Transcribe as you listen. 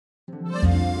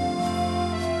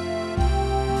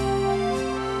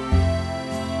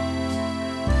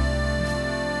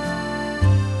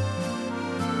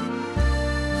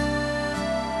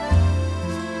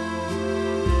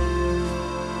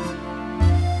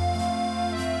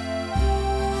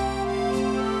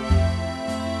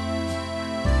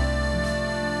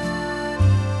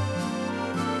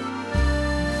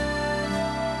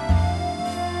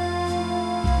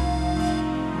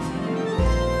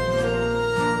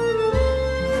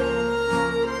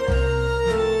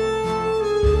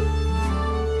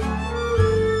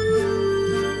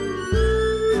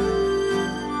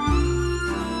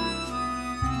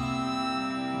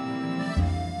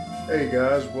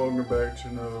guys, welcome back to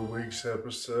another week's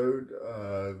episode.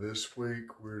 This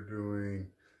week we're doing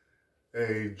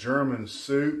a German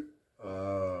soup,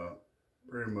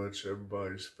 pretty much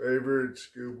everybody's favorite. It's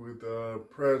good with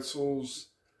pretzels,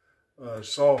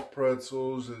 soft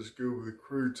pretzels. It's good with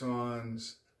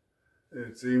croutons.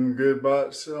 It's even good by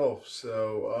itself.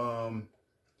 So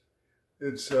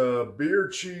it's a beer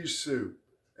cheese soup,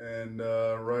 and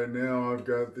right now I've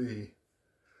got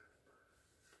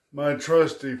my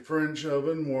trusty French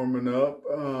oven warming up.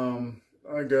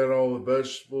 I got all the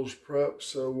vegetables prepped,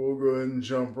 so we'll go ahead and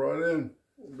jump right in.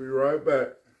 We'll be right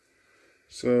back.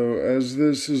 So as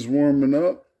this is warming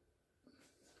up,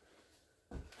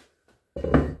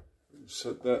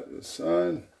 set that to the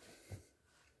side.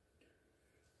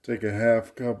 Take a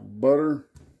half cup of butter,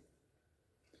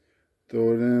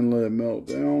 throw it in, let it melt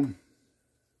down.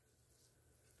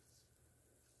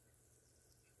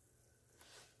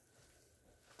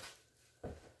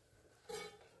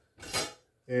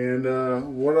 And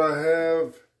what I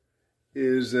have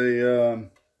is a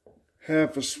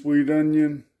half a sweet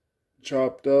onion,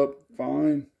 chopped up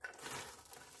fine.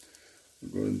 I'll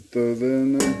go ahead and throw that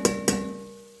in there.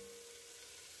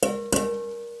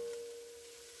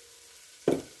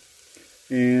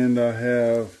 And I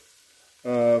have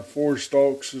 4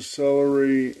 stalks of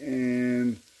celery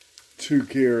and 2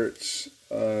 carrots,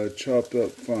 chopped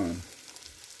up fine.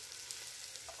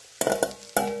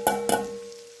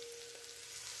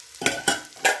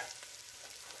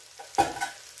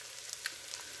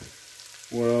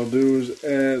 What I'll do is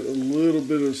add a little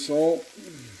bit of salt.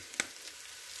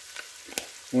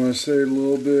 When I say a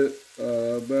little bit,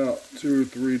 about 2 or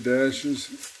 3 dashes.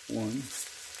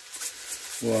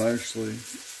 Well, actually,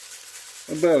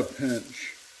 about a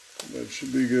pinch. That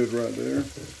should be good right there.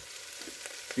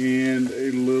 And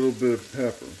a little bit of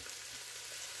pepper.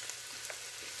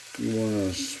 You want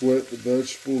to sweat the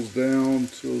vegetables down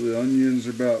till the onions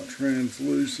are about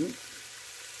translucent.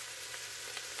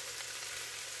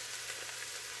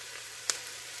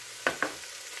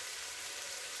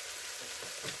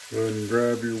 Go ahead and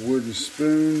grab your wooden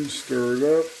spoon, stir it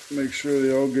up, make sure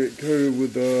they all get coated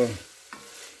with the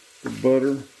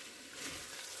butter.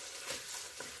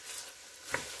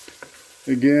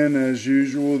 Again, as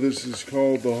usual, this is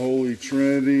called the Holy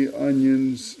Trinity: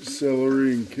 onions,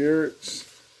 celery, and carrots.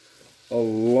 A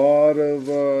lot of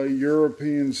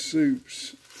European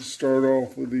soups start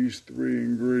off with these 3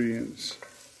 ingredients.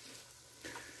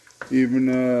 Even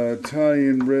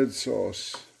Italian red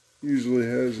sauce usually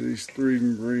has these 3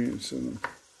 ingredients in them.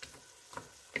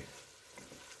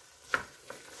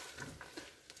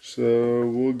 So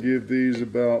we'll give these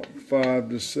about 5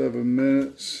 to 7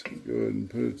 minutes. Go ahead and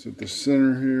put it to the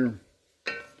center here.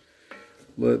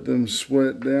 Let them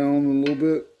sweat down a little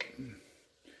bit.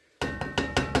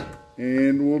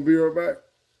 And we'll be right back.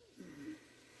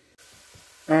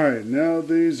 Alright, now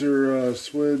these are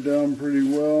sweated down pretty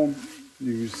well.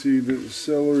 You can see that the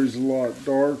celery is a lot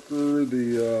darker.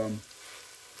 The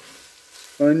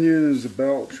onion is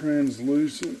about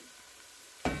translucent.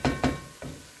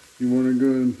 You want to go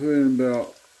ahead and put in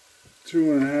about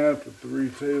 2.5 to 3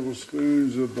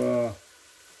 tablespoons of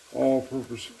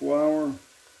all-purpose flour.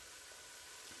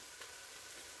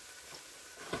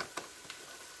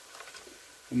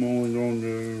 I'm only going to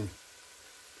do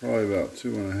probably about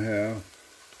 2.5.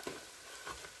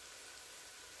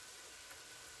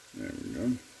 There we go.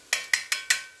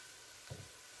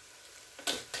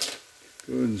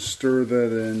 Go ahead and stir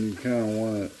that in. You kind of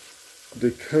want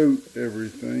to coat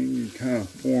everything. You kind of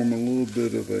form a little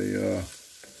bit of a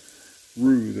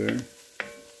roux there.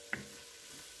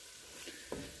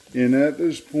 And at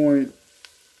this point,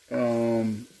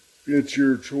 it's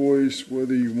your choice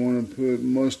whether you want to put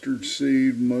mustard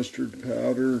seed, mustard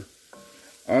powder.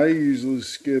 I usually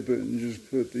skip it and just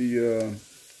put the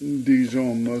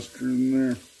Dijon mustard in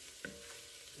there.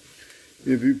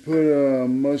 If you put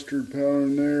mustard powder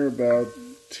in there, about a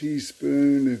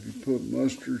teaspoon. If you put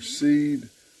mustard seed,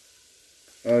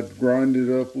 I'd grind it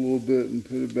up a little bit and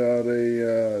put about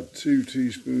 2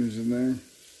 teaspoons in there.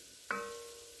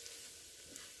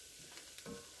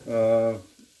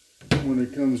 When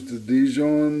it comes to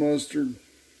Dijon mustard,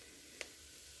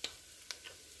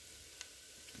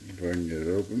 if I can get it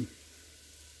open,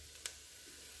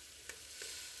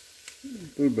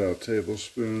 put about a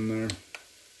tablespoon in there.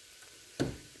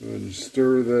 Go ahead and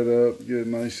stir that up, get it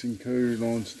nice and coated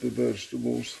onto the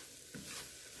vegetables.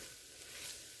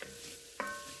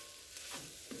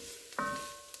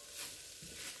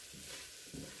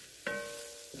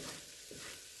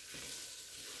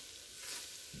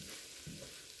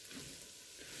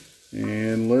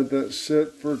 And let that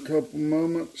sit for a couple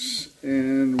moments,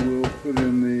 and we'll put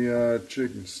in the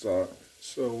chicken stock.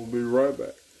 So we'll be right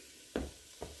back.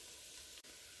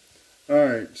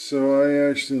 Alright, so I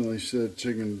accidentally said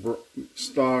chicken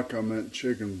stock. I meant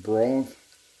chicken broth.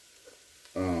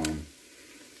 You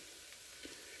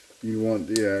want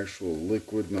the actual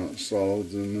liquid, not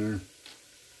solids in there.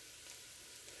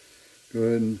 Go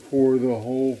ahead and pour the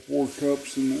whole 4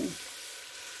 cups in there.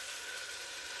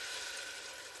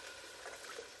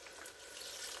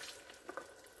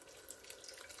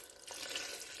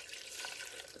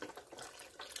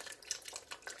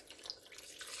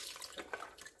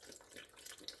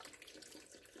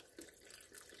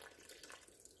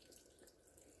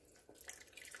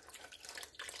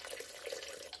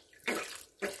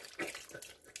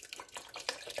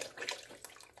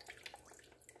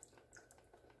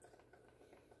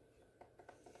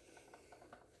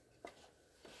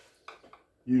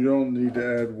 You don't need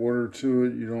to add water to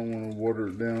it. You don't want to water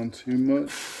it down too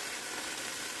much.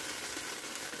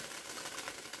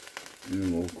 You're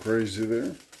a little crazy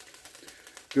there.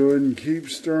 Go ahead and keep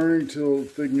stirring till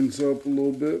it thickens up a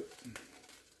little bit.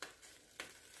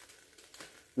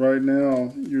 Right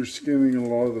now, you're skimming a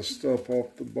lot of the stuff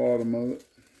off the bottom of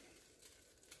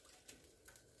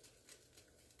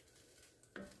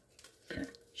it.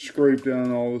 Scrape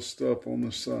down all the stuff on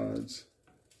the sides.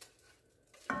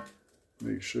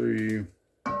 Make sure you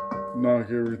knock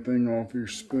everything off your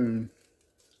spoon.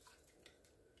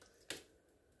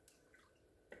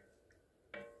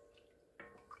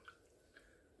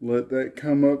 Let that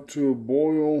come up to a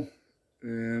boil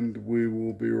and we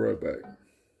will be right back.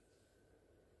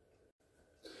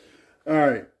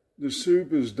 Alright, the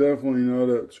soup is definitely not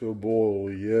up to a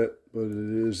boil yet, but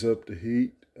it is up to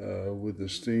heat with the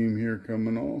steam here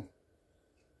coming off.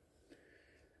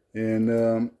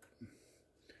 And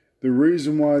the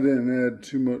reason why I didn't add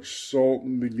too much salt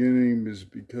in the beginning is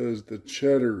because the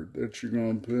cheddar that you're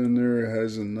going to put in there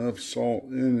has enough salt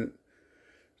in it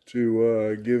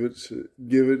to give it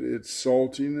its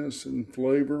saltiness and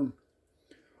flavor.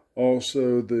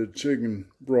 Also, the chicken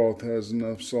broth has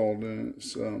enough salt in it,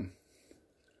 so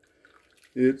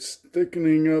it's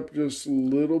thickening up just a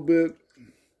little bit.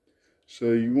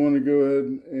 So you want to go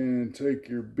ahead and take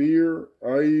your beer.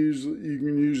 You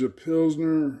can use a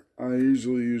Pilsner. I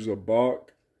usually use a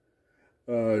Bock.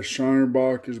 Shiner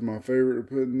Bock is my favorite to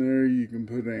put in there. You can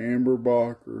put an Amber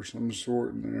Bock or some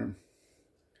sort in there.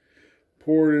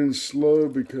 Pour it in slow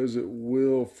because it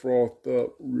will froth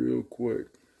up real quick.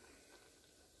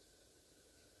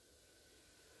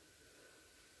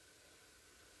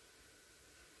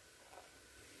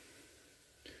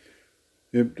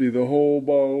 Empty the whole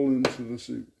bottle into the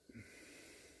soup.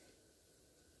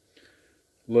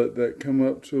 Let that come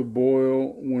up to a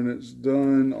boil. When it's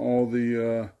done, all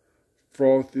the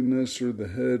frothiness or the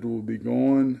head will be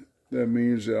gone. That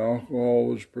means the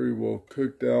alcohol is pretty well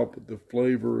cooked out, but the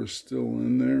flavor is still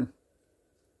in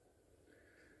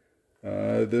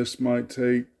there. This might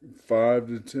take 5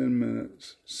 to 10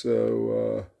 minutes.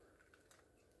 So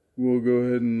we'll go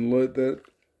ahead and let that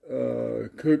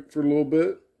cook for a little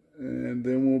bit. And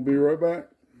then we'll be right back.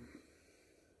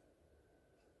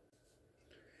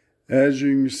 As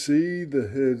you can see, the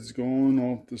head's gone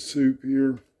off the soup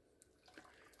here.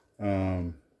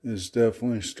 It's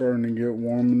definitely starting to get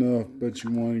warm enough, but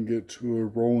you want to get to a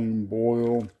rolling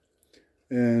boil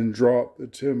and drop the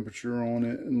temperature on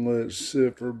it and let it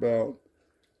sit for about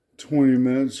 20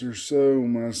 minutes or so.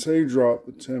 And when I say drop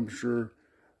the temperature,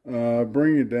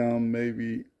 bring it down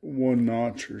maybe 1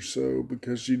 notch or so,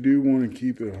 because you do want to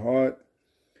keep it hot,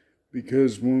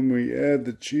 because when we add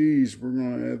the cheese, we're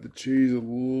going to add the cheese a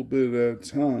little bit at a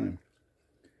time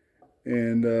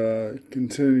and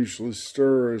continuously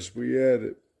stir as we add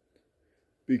it,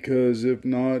 because if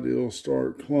not, it'll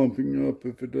start clumping up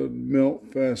if it doesn't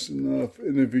melt fast enough.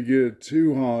 And if you get it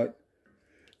too hot,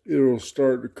 it'll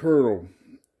start to curdle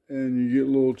and you get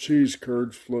little cheese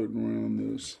curds floating around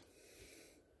this.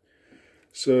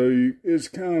 So it's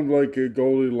kind of like a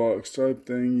Goldilocks type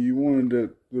thing. You want it at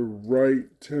the right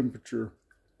temperature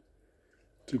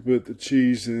to put the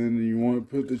cheese in, and you want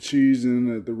to put the cheese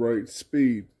in at the right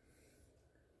speed.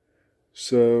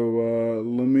 So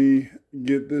let me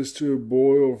get this to a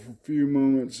boil for a few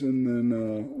moments, and then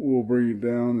we'll bring it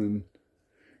down and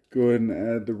go ahead and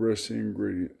add the rest of the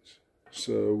ingredients.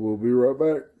 So we'll be right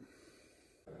back.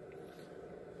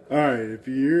 Alright, if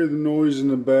you hear the noise in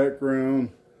the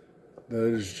background, that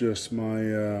is just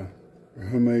my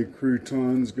homemade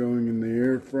croutons going in the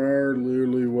air fryer.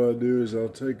 Literally what I do is I'll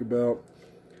take about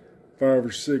 5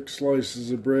 or 6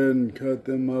 slices of bread and cut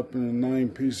them up into 9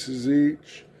 pieces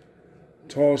each.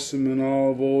 Toss them in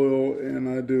olive oil, and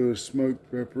I do a smoked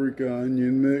paprika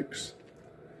onion mix.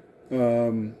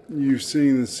 You've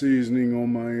seen the seasoning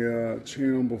on my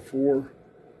channel before.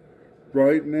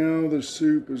 Right now the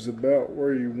soup is about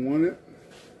where you want it.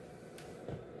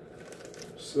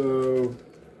 So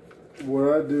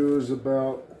what I do is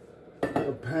about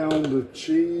a pound of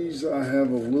cheese. I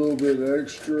have a little bit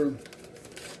extra.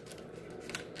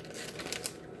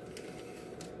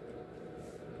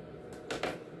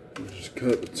 Just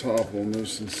cut the top on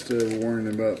this instead of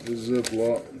worrying about the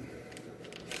Ziploc.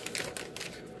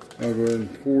 I'll go ahead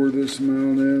and pour this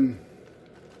amount in.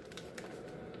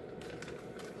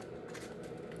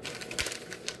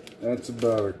 That's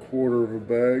about a quarter of a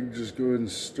bag. Just go ahead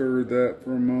and stir that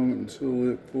for a moment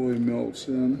until it fully melts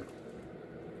in.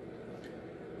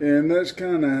 And that's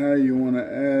kind of how you want to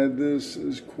add this,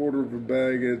 is quarter of a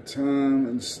bag at a time,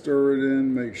 and stir it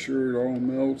in, make sure it all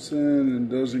melts in and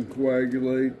doesn't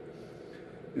coagulate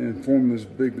and form this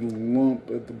big lump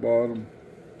at the bottom.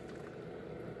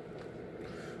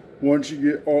 Once you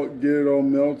get it all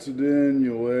melted in,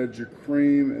 you'll add your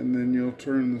cream, and then you'll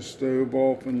turn the stove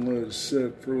off and let it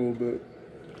sit for a little bit.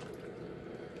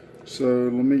 So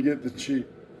let me get the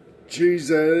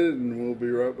cheese added and we'll be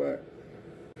right back.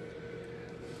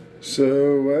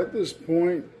 So at this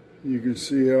point, you can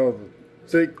see how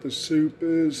thick the soup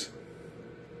is.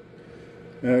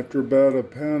 After about a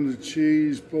pound of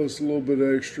cheese plus a little bit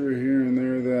extra here and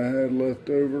there that I had left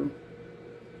over.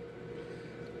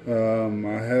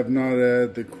 I have not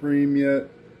added the cream yet.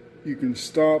 You can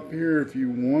stop here if you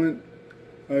want.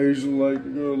 I usually like to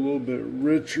go a little bit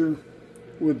richer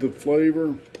with the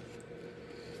flavor.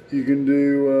 You can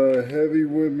do heavy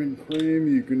whipping cream.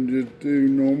 You can just do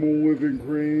normal whipping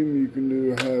cream. You can do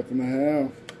half and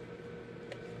half.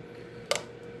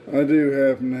 I do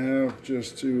half and half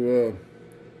just to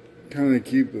kind of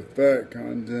keep the fat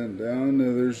content down. I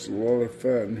know there's a lot of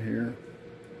fat in here.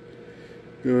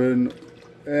 Go ahead and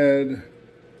add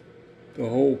the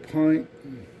whole pint.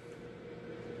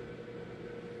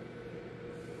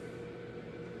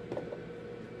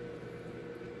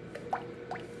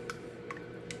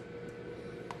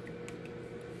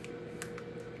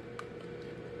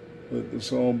 Let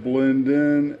this all blend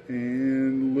in,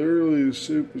 and literally the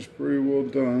soup is pretty well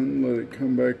done. Let it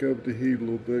come back up to heat a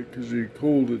little bit because you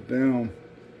cooled it down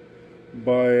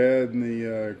by adding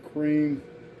the cream.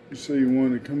 So you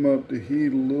want it to come up to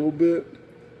heat a little bit.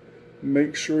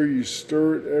 Make sure you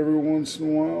stir it every once in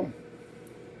a while.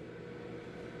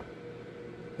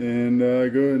 And go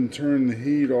ahead and turn the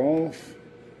heat off.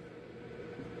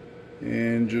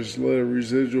 And just let it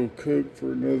residual cook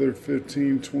for another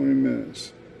 15-20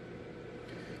 minutes.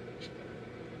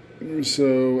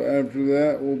 So after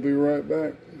that, we'll be right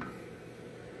back.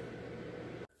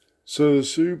 So the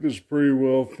soup is pretty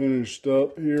well finished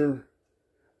up here.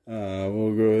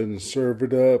 We'll go ahead and serve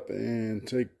it up and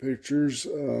take pictures.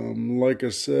 Like I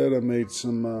said, I made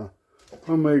some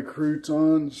homemade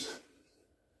croutons.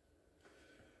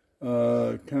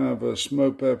 Kind of a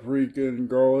smoked paprika and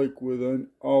garlic with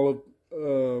olive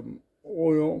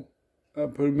oil. I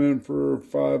put them in for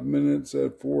 5 minutes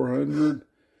at 400.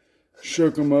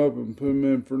 Shook them up and put them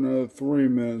in for another 3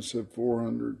 minutes at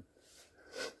 400.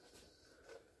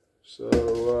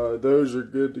 So those are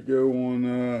good to go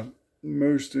on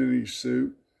most any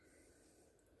soup.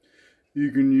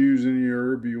 You can use any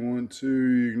herb you want to.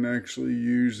 You can actually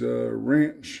use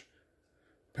ranch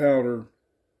powder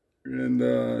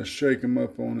and shake them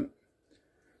up on it.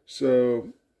 So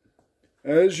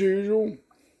as usual,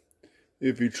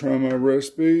 if you try my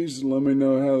recipes, let me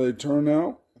know how they turn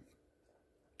out.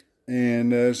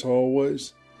 And as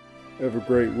always, have a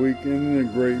great weekend and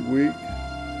a great week.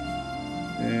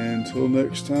 And until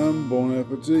next time, bon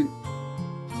appetit.